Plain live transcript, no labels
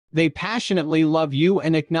They passionately love you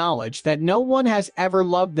and acknowledge that no one has ever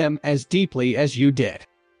loved them as deeply as you did.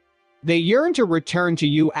 They yearn to return to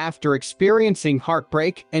you after experiencing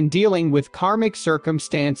heartbreak and dealing with karmic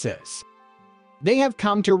circumstances. They have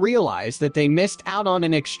come to realize that they missed out on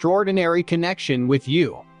an extraordinary connection with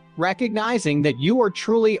you, recognizing that you are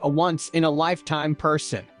truly a once-in-a-lifetime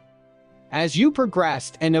person. As you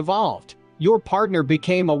progressed and evolved, your partner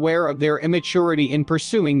became aware of their immaturity in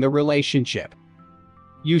pursuing the relationship.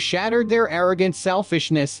 You shattered their arrogant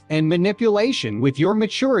selfishness and manipulation with your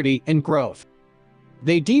maturity and growth.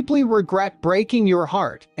 They deeply regret breaking your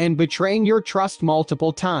heart and betraying your trust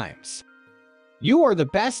multiple times. You are the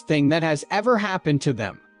best thing that has ever happened to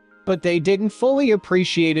them, but they didn't fully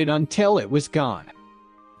appreciate it until it was gone.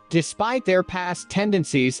 Despite their past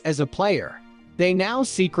tendencies as a player, they now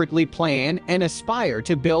secretly plan and aspire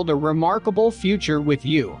to build a remarkable future with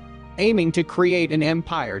you, aiming to create an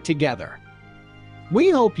empire together. We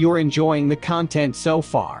hope you're enjoying the content so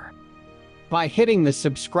far. By hitting the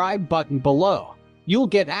subscribe button below, you'll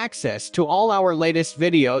get access to all our latest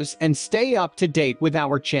videos and stay up to date with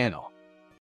our channel.